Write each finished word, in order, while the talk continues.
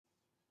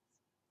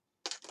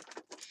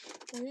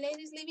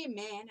Ladies, leave your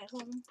man at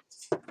home.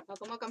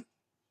 Welcome, welcome.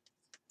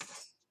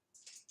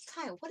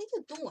 Kyle, what are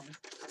you doing?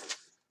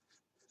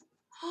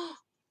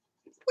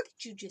 What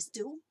did you just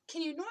do?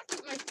 Can you not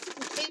eat my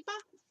freaking paper?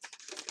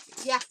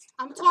 Yeah,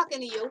 I'm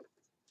talking to you.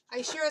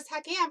 I sure as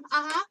heck am.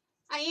 Uh-huh,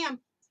 I am.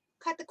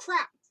 Cut the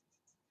crap.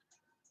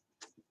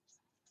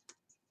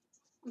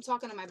 I'm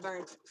talking to my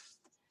bird.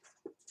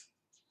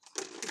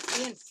 He's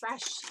being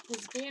fresh.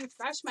 He's being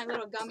fresh, my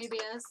little gummy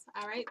bears.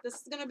 All right, this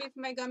is going to be for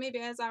my gummy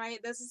bears. All right,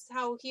 this is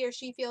how he or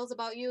she feels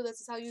about you.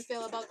 This is how you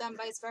feel about them,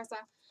 vice versa.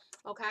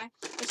 Okay,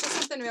 it's just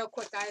something real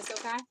quick, guys.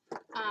 Okay,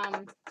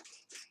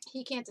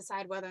 he can't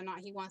decide whether or not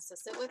he wants to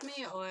sit with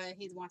me or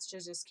he wants to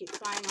just keep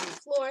flying on the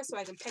floor so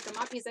I can pick him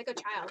up. He's like a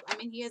child. I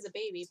mean, he is a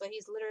baby, but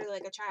he's literally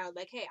like a child.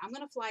 Like, hey, I'm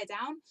going to fly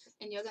down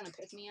and you're going to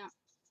pick me up.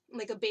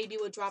 Like a baby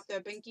would drop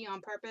their binky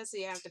on purpose, so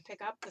you have to pick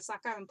up the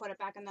sucker and put it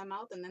back in their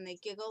mouth, and then they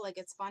giggle like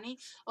it's funny.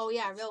 Oh,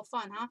 yeah, real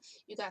fun, huh?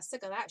 You got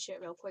sick of that shit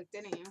real quick,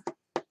 didn't you?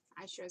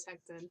 I sure as heck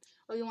did.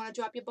 Oh, you want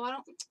to drop your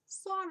bottle?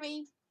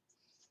 Sorry.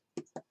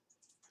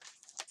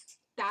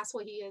 That's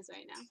what he is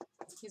right now.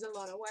 He's a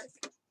lot of work.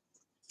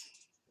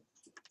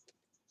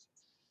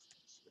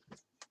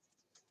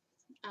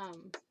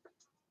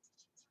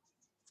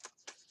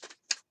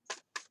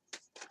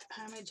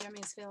 How my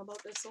Gemmies feel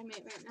about their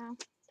soulmate right now?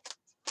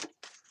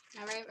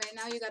 All right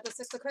now you got the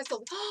 6 of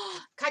crystals.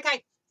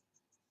 Kai.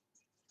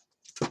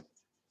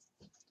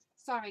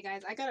 Sorry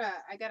guys, I gotta.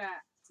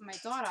 My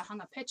daughter hung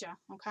a picture,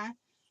 okay,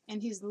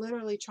 and he's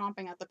literally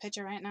chomping at the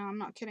picture right now. I'm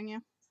not kidding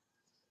you.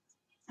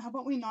 How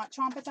about we not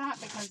chomp at that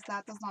because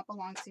that does not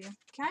belong to you.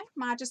 Okay,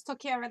 Ma just took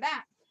care of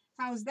that.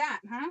 How's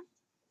that, huh?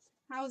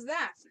 How's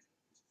that?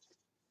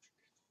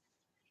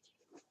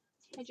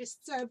 I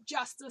just served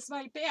justice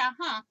right there,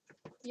 huh?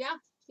 Yeah.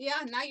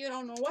 Now you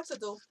don't know what to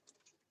do.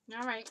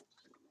 All right.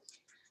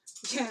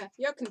 Yeah,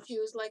 you're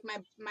confused like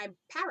my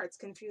parrot's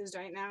confused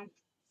right now.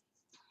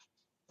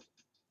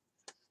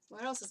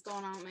 What else is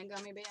going on with my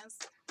gummy bears?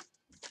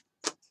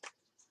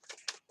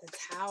 The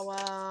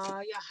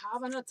tower. You're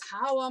having a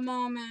tower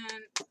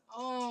moment.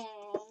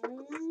 Oh.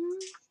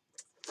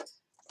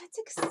 That's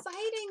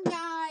exciting,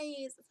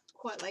 guys.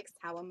 Court likes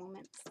tower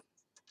moments.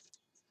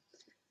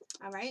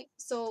 All right.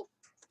 So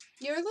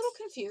you're a little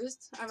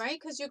confused, all right,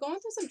 because you're going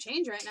through some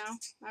change right now.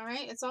 All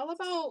right. It's all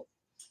about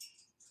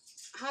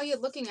how you're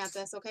looking at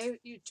this, okay?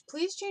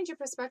 Please change your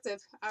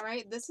perspective. All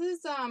right. This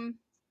is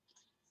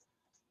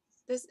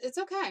it's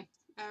okay.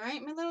 All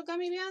right, my little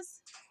gummy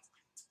bears.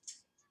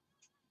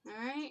 All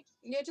right,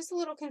 you're just a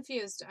little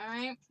confused. All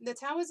right, the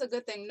tower is a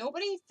good thing.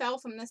 Nobody fell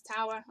from this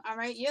tower. All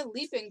right, you're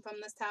leaping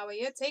from this tower.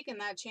 You're taking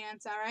that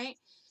chance. All right,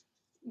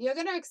 you're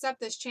gonna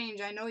accept this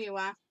change. I know you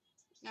are.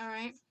 All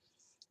right,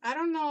 I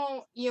don't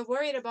know. You're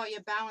worried about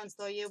your balance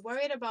though. You're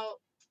worried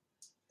about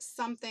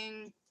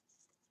something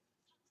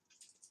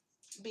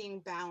being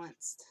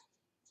balanced.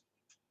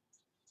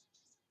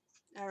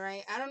 All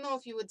right, I don't know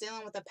if you were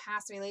dealing with a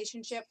past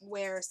relationship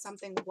where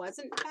something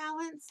wasn't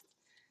balanced.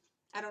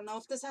 I don't know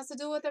if this has to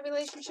do with a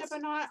relationship or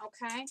not,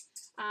 okay?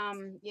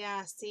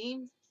 Yeah,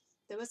 see?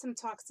 There was some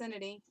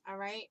toxicity, all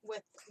right,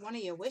 with one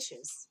of your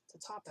wishes to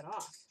top it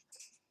off.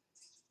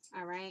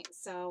 All right,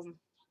 so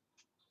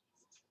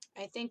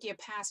I think your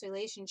past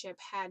relationship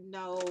had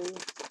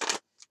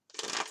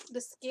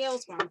the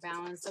scales weren't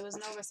balanced. There was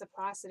no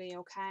reciprocity,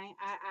 okay?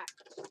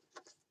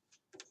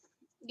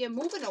 You're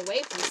moving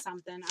away from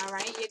something, all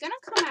right? You're going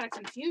to come out of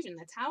confusion.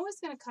 The tower's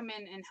going to come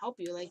in and help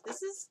you. Like,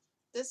 this is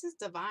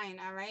divine,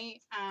 all right?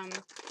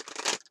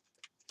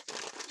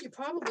 You're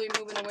probably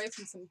moving away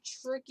from some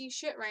tricky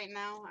shit right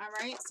now, all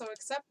right? So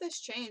accept this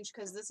change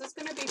because this is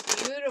going to be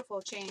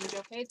beautiful change,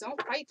 okay?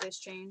 Don't fight this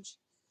change,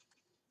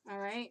 all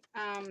right?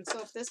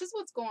 So if this is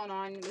what's going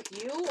on with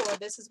you or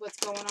this is what's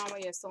going on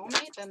with your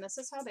soulmate, then this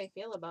is how they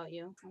feel about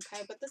you,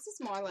 okay? But this is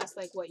more or less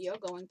like what you're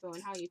going through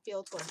and how you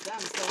feel towards them.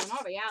 So in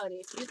all reality,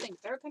 if you think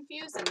they're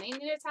confused and they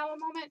need a tower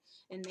moment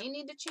and they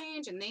need to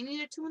change and they need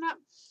to tune up,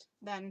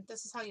 then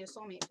this is how your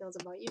soulmate feels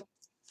about you.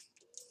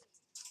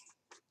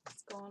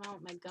 What's going on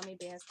with my gummy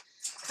bears?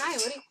 Kai,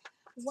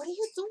 what are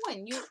you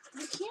doing? You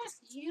can't.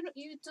 You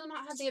do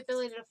not have the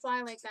ability to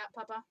fly like that,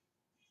 Papa.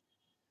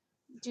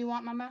 Do you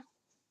want Mama?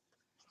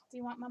 Do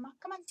you want Mama?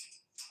 Come on.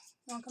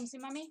 You want to come see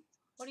Mommy?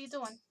 What are you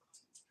doing?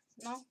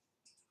 No?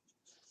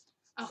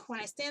 Oh, when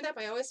I stand up,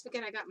 I always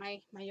forget I got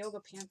my yoga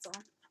pants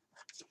on.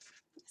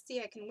 See,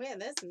 I can wear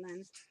this and then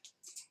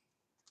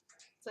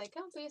it's like,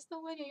 oh, but you're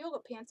still wearing your yoga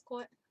pants,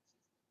 Court.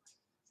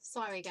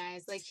 Sorry,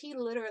 guys. Like, he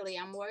literally,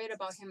 I'm worried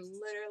about him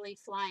literally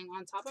flying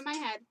on top of my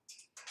head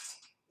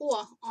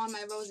or on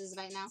my roses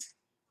right now.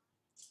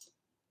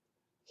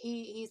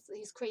 He's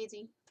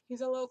crazy.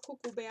 He's a little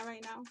cuckoo bear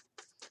right now.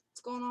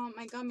 What's going on with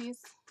my gummies?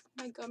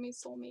 My gummy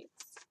soulmates.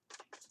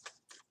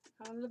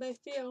 How do they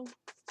feel?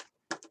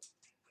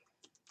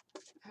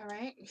 All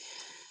right.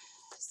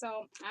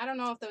 So, I don't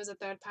know if there was a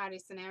third party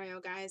scenario,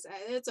 guys.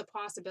 It's a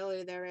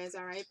possibility there is,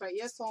 all right? But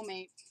your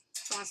soulmate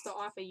wants to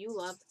offer you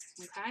love,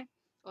 okay?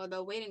 Or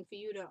they're waiting for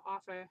you to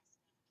offer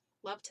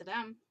love to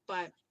them.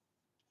 But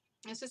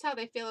it's just how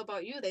they feel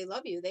about you. They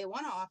love you. They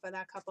want to offer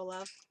that couple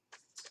love.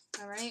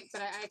 All right,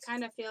 but I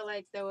kind of feel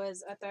like there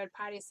was a third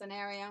party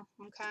scenario.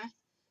 Okay.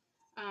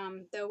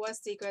 There was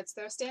secrets.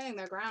 They're standing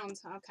their ground.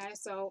 Okay,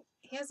 so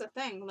here's the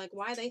thing. Like,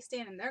 why they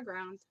standing their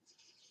ground?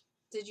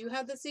 Did you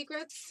have the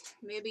secrets?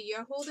 Maybe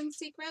you're holding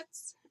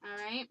secrets. All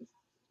right,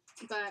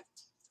 but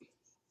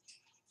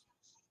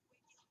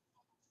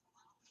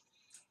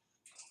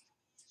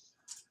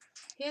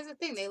here's the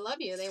thing. They love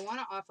you. They want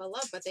to offer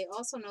love, but they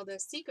also know their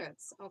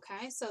secrets.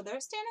 Okay, so they're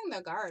standing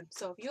their guard.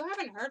 So if you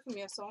haven't heard from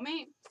your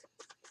soulmate,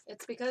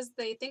 it's because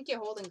they think you're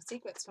holding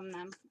secrets from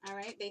them. All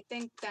right, they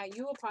think that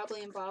you were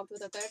probably involved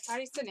with a third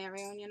party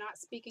scenario and you're not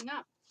speaking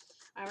up.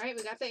 All right,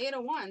 we got the Eight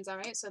of Wands. All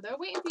right, so they're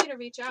waiting for you to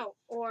reach out,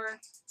 or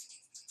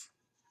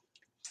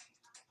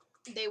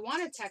they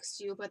want to text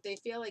you, but they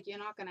feel like you're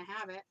not going to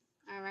have it.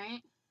 All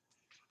right,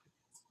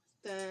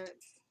 they're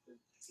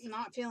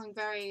not feeling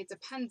very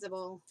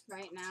dependable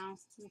right now.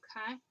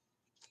 Okay,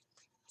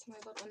 tell me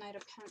about the Knight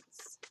of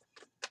Pentacles.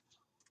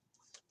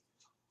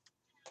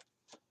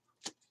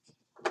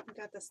 We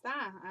got the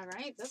Star. All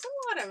right, there's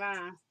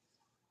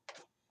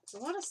a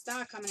lot of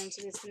star coming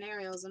into these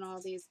scenarios and all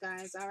these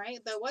guys. All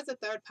right, there was a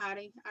third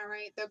party. All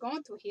right, they're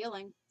going through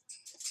healing.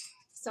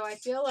 So I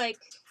feel like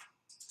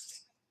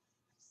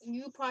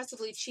you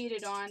possibly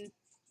cheated on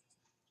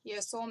your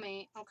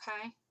soulmate.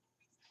 Okay,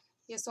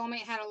 your soulmate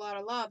had a lot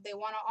of love. They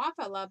want to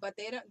offer love, but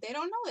they don't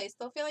know. They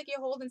still feel like you're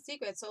holding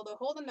secrets. So they're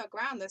holding their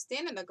ground. They're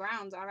standing their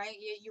ground. All right,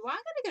 you are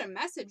gonna get a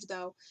message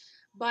though,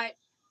 but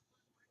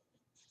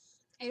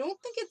I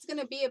don't think it's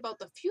gonna be about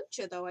the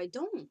future though.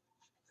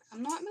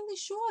 I'm not really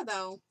sure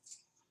though.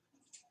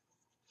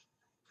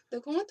 They're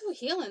going through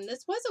healing.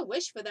 This was a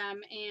wish for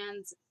them,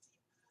 and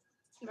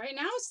right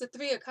now it's the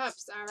Three of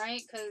Cups. All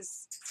right,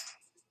 because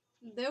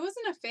there was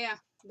an affair.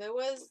 There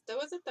was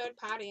a third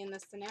party in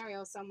this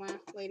scenario somewhere,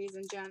 ladies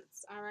and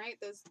gents. All right,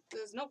 there's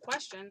no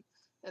question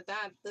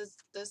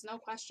there's no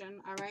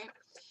question. All right,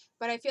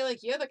 but I feel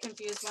like you're the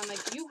confused one.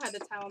 Like you had the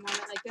Tower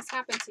moment. Like this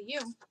happened to you.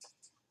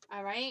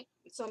 All right,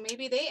 so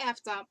maybe they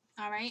effed up.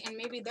 All right, and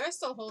maybe they're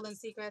still holding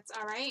secrets.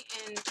 All right,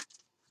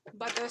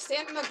 but they're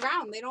standing the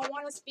ground. They don't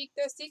want to speak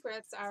their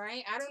secrets. All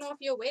right, I don't know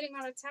if you're waiting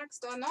on a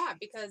text or not,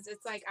 because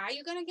it's like, are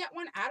you gonna get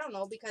one? I don't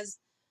know, because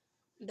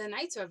the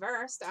Knight's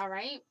reversed. All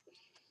right.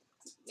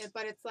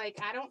 But it's like,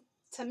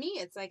 to me,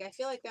 it's like, I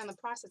feel like they're in the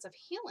process of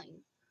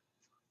healing.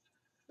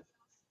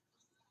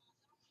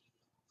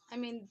 I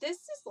mean, this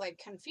is like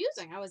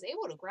confusing. I was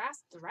able to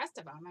grasp the rest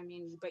of them. I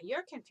mean, but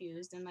you're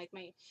confused, and like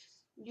my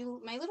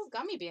little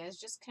gummy bears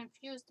just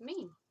confused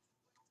me.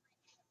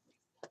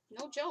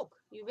 No joke.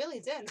 You really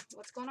did.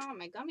 What's going on with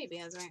my gummy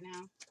bears right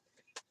now?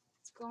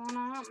 What's going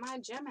on with my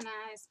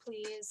Geminis,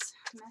 please?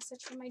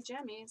 Message for my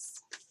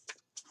Gemmies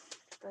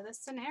for this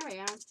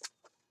scenario.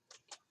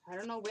 I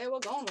don't know where we're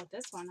going with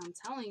this one. I'm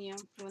telling you,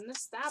 when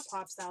this star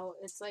pops out,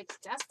 it's like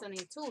destiny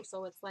too.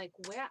 So it's like,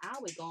 where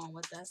are we going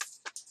with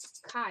this?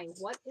 Kai,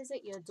 what is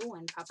it you're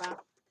doing, Papa?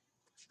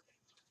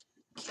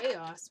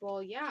 Chaos.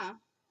 Well, yeah.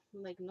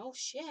 Like, no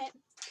shit.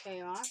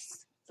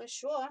 Chaos. For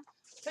sure.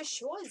 For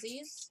sure,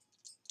 Z's.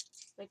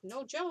 Like,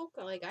 no joke.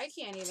 Like, I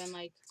can't even,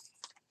 like...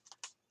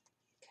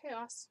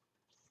 Chaos.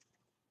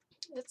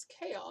 It's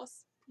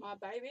chaos. My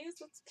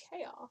babies, it's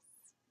chaos.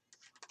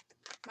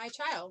 My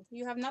child,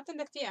 you have nothing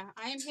to fear.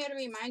 I am here to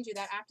remind you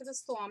that after the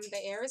storm,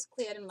 the air is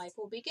cleared and life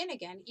will begin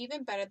again,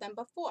 even better than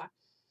before.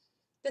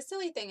 The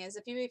silly thing is,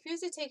 if you refuse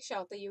to take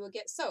shelter, you will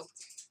get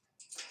soaked,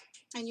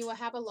 and you will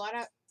have a lot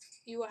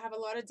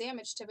of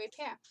damage to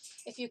repair.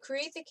 If you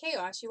create the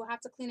chaos, you will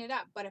have to clean it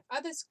up. But if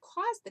others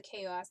cause the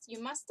chaos,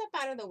 you must step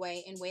out of the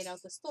way and wait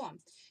out the storm.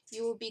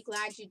 You will be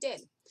glad you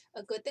did.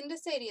 A good thing to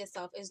say to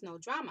yourself is no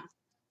drama.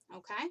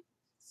 Okay?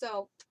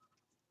 So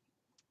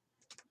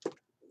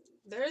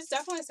there is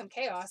definitely some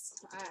chaos.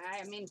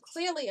 I mean,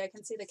 clearly I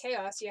can see the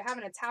chaos. You're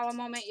having a tower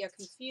moment. You're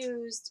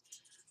confused.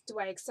 Do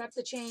I accept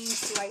the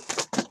change?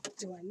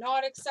 Do I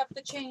not accept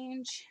the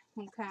change?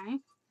 Okay.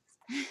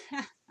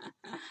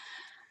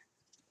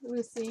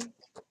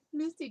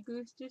 Lucy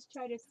Goose just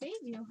tried to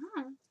save you,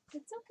 huh?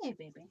 It's okay,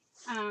 baby.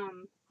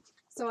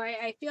 So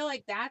I feel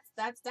like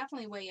that's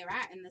definitely where you're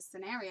at in this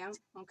scenario.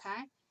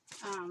 Okay.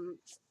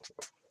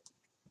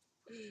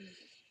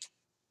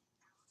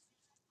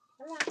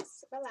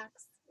 Relax,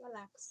 relax,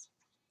 relax.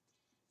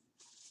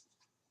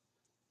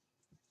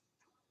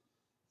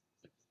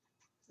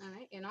 All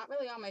right, you're not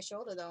really on my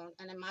shoulder though,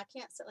 and I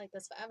can't sit like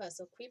this forever.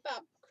 So creep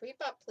up,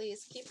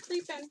 please. Keep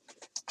creeping.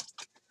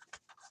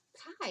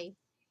 Kai.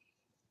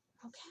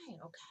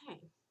 Okay.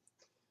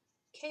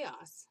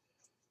 Chaos.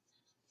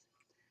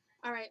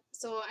 All right,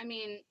 so I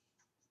mean,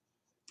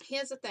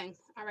 here's the thing.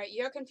 All right,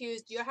 you're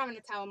confused. You're having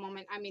a tower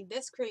moment. I mean,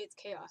 this creates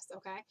chaos.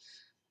 Okay.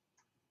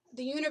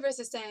 The universe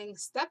is saying,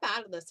 step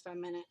out of this for a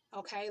minute.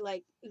 Okay,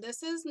 like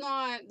this is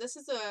a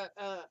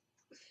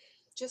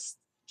just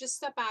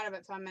step out of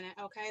it for a minute.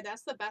 Okay,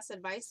 that's the best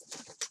advice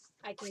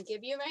I can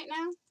give you right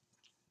now.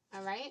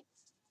 All right.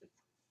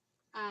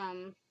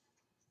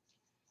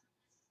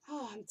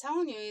 Oh, I'm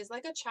telling you, he's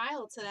like a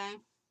child today.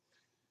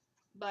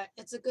 But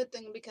it's a good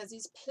thing because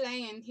he's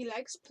playing. He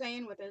likes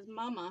playing with his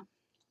mama.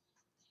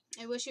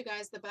 I wish you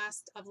guys the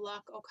best of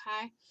luck,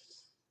 okay?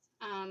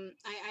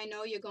 I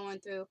know you're going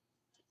through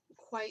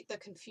quite the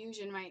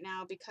confusion right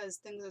now because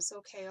things are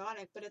so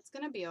chaotic, but it's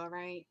going to be all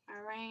right,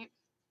 all right?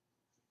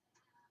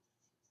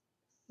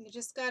 You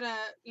just got to,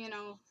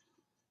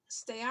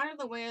 stay out of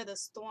the way of the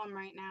storm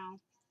right now.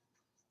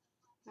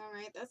 All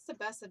right? That's the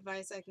best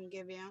advice I can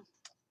give you.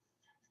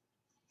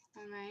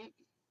 All right?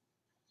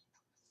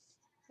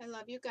 I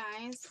love you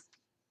guys.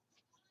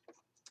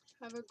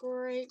 Have a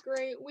great,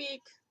 great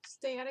week.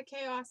 Stay out of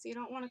chaos. You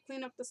don't want to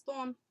clean up the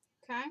storm,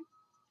 okay?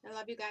 I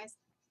love you guys.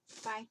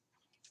 Bye.